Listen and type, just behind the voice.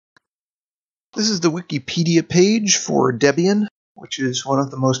This is the Wikipedia page for Debian, which is one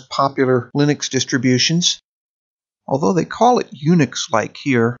of the most popular Linux distributions. Although they call it Unix-like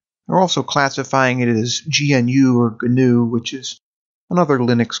here, they're also classifying it as GNU or GNU, which is another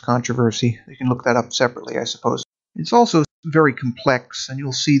Linux controversy. You can look that up separately, I suppose. It's also very complex, and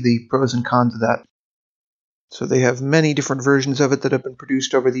you'll see the pros and cons of that. So they have many different versions of it that have been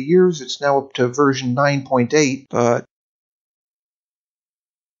produced over the years. It's now up to version 9.8, but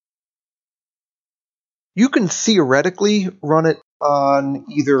you can theoretically run it on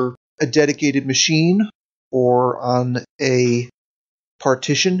either a dedicated machine or on a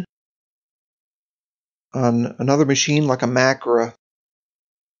partition on another machine like a Mac or a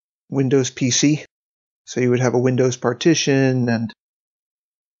Windows PC. So you would have a Windows partition and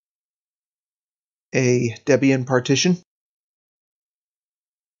a Debian partition.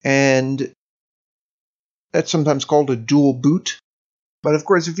 And that's sometimes called a dual boot. But of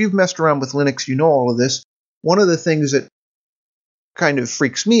course, if you've messed around with Linux, you know all of this. One of the things that kind of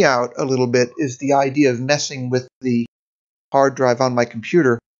freaks me out a little bit is the idea of messing with the hard drive on my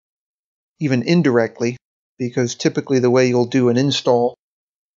computer, even indirectly, because typically the way you'll do an install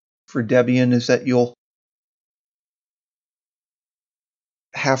for Debian is that you'll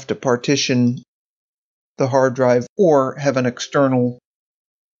have to partition the hard drive or have an external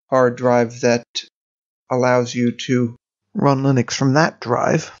hard drive that allows you to run Linux from that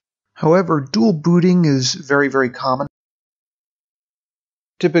drive. However, dual booting is very, very common.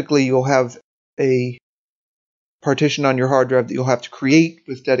 Typically, you'll have a partition on your hard drive that you'll have to create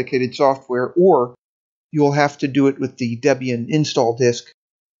with dedicated software, or you'll have to do it with the Debian install disk.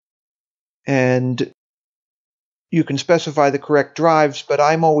 And you can specify the correct drives, but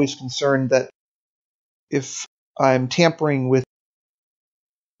I'm always concerned that if I'm tampering with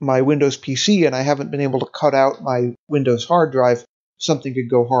my Windows PC and I haven't been able to cut out my Windows hard drive, something could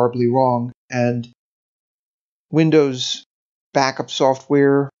go horribly wrong. And Windows backup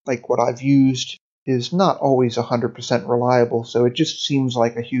software, like what I've used, is not always 100% reliable, so it just seems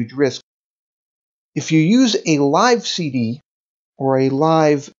like a huge risk. If you use a live CD or a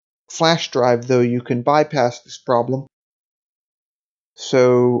live flash drive, though, you can bypass this problem.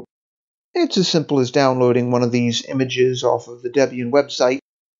 So it's as simple as downloading one of these images off of the Debian website.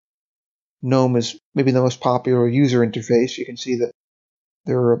 GNOME is maybe the most popular user interface. You can see that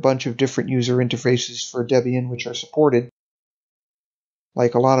there are a bunch of different user interfaces for Debian which are supported.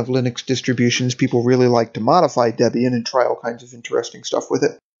 Like a lot of Linux distributions, people really like to modify Debian and try all kinds of interesting stuff with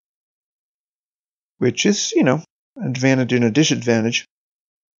it, which is, an advantage and a disadvantage.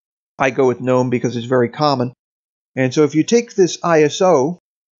 I go with GNOME because it's very common. And so if you take this ISO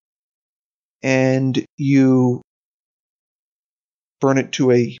and you burn it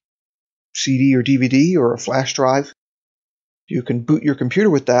to a CD or DVD or a flash drive, you can boot your computer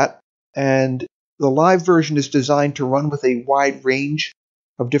with that. And the live version is designed to run with a wide range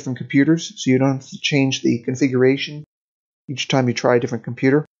of different computers, so you don't have to change the configuration each time you try a different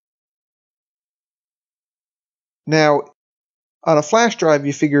computer. Now, on a flash drive,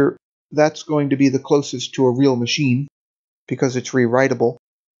 you figure that's going to be the closest to a real machine because it's rewritable.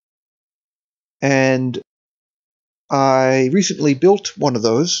 And I recently built one of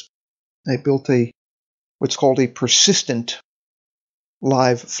those. I built what's called a persistent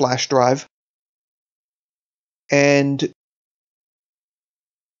live flash drive. And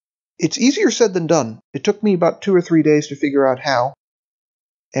it's easier said than done. It took me about 2 or 3 days to figure out how.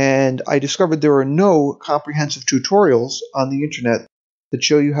 And I discovered there are no comprehensive tutorials on the internet that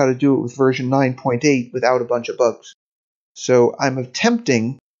show you how to do it with version 9.8 without a bunch of bugs. So I'm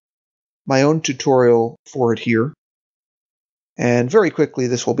attempting my own tutorial for it here. And very quickly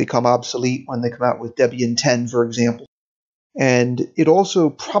this will become obsolete when they come out with Debian 10, for example. And it also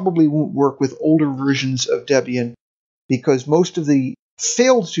probably won't work with older versions of Debian because most of the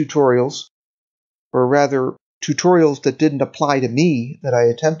failed tutorials, or rather tutorials that didn't apply to me that I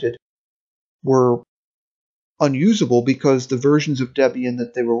attempted, were unusable because the versions of Debian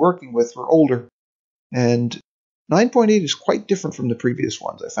that they were working with were older. And 9.8 is quite different from the previous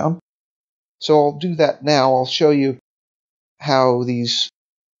ones, I found. So I'll do that now. I'll show you how these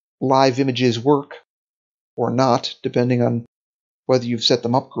live images work or not, depending on whether you've set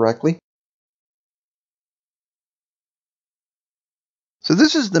them up correctly. So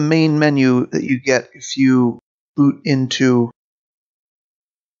this is the main menu that you get if you boot into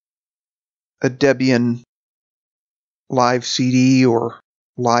a Debian live CD or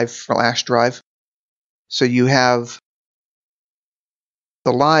live flash drive. So you have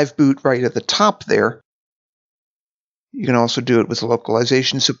the live boot right at the top there. You can also do it with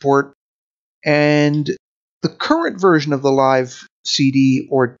localization support. And the current version of the live CD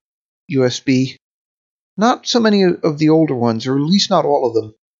or USB. Not so many of the older ones, or at least not all of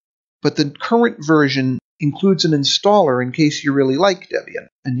them. But the current version includes an installer in case you really like Debian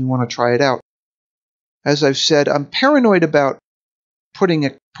and you want to try it out. As I've said, I'm paranoid about putting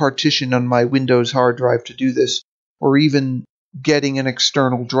a partition on my Windows hard drive to do this, or even getting an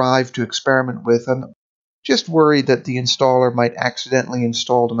external drive to experiment with. I'm just worried that the installer might accidentally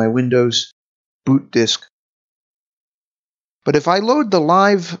install to my Windows boot disk. But if I load the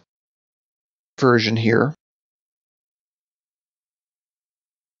live version here,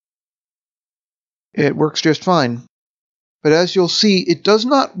 it works just fine. But as you'll see, it does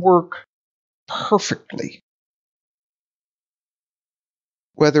not work perfectly,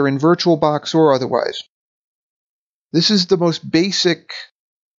 whether in VirtualBox or otherwise. This is the most basic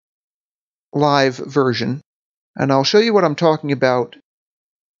live version, and I'll show you what I'm talking about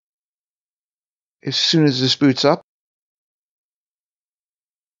as soon as this boots up.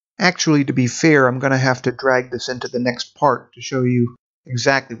 Actually, to be fair, I'm going to have to drag this into the next part to show you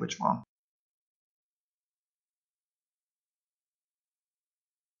exactly what's wrong.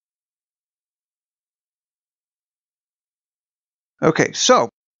 Okay, so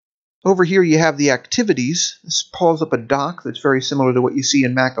over here you have the activities. This pulls up a dock that's very similar to what you see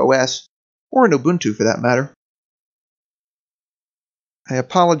in Mac OS, or in Ubuntu for that matter. I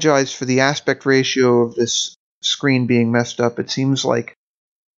apologize for the aspect ratio of this screen being messed up. It seems like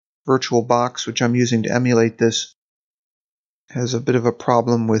VirtualBox, which I'm using to emulate this, has a bit of a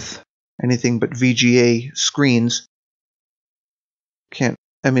problem with anything but VGA screens. Can't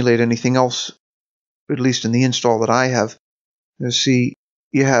emulate anything else, at least in the install that I have. You see,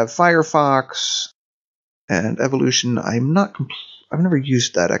 you have Firefox and Evolution. I've never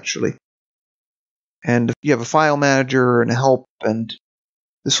used that actually. And you have a file manager and a help, and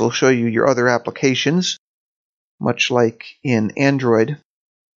this will show you your other applications, much like in Android.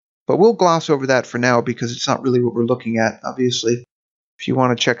 But we'll gloss over that for now because it's not really what we're looking at, obviously. If you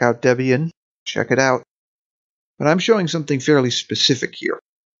want to check out Debian, check it out. But I'm showing something fairly specific here.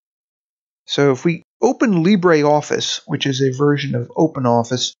 So if we open LibreOffice, which is a version of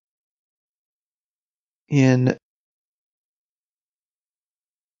OpenOffice in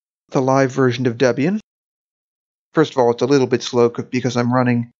the live version of Debian. First of all, it's a little bit slow because I'm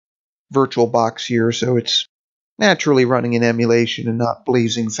running VirtualBox here, so it's naturally running in emulation and not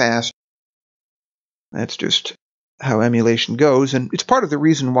blazing fast. That's just how emulation goes, and it's part of the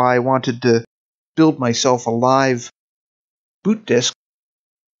reason why I wanted to build myself a live boot disk,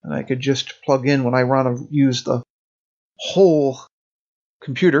 and I could just plug in when I want to use the whole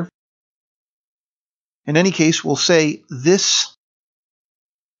computer. In any case, we'll say this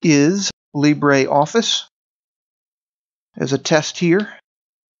is LibreOffice as a test here,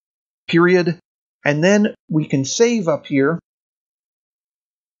 period, and then we can save up here.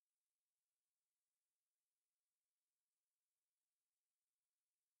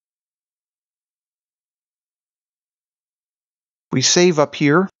 We save up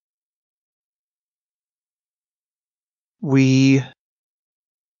here. We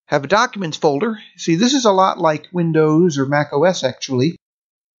have a documents folder. See, this is a lot like Windows or Mac OS actually.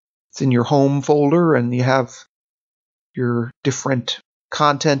 It's in your home folder and you have your different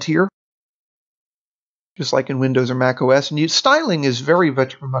content here, just like in Windows or Mac OS. And styling is very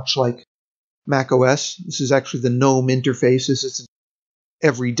much like Mac OS. This is actually the GNOME interface. This is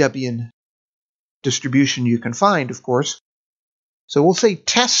every Debian distribution you can find, of course. So we'll say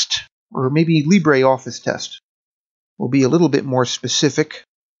test, or maybe LibreOffice test. We'll be a little bit more specific.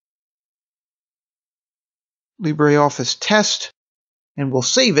 LibreOffice test, and we'll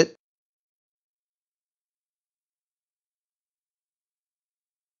save it.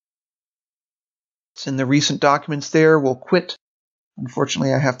 It's in the recent documents there. We'll quit.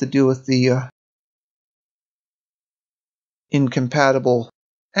 Unfortunately, I have to deal with the incompatible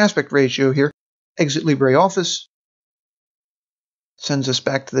aspect ratio here. Exit LibreOffice. Sends us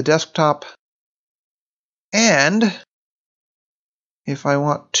back to the desktop. And if I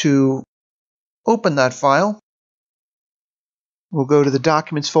want to open that file, we'll go to the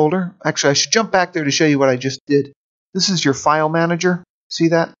Documents folder. Actually, I should jump back there to show you what I just did. This is your file manager. See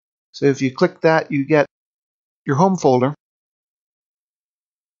that? So if you click that, you get your home folder.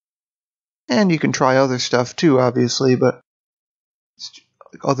 And you can try other stuff too, obviously, but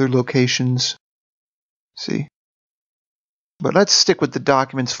other locations. See? But let's stick with the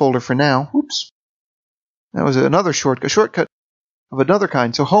Documents folder for now. Oops. That was another shortcut of another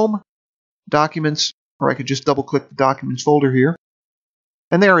kind. So Home, Documents, or I could just double-click the Documents folder here.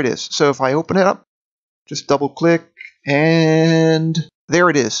 And there it is. So if I open it up, just double-click, and there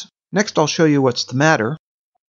it is. Next, I'll show you what's the matter.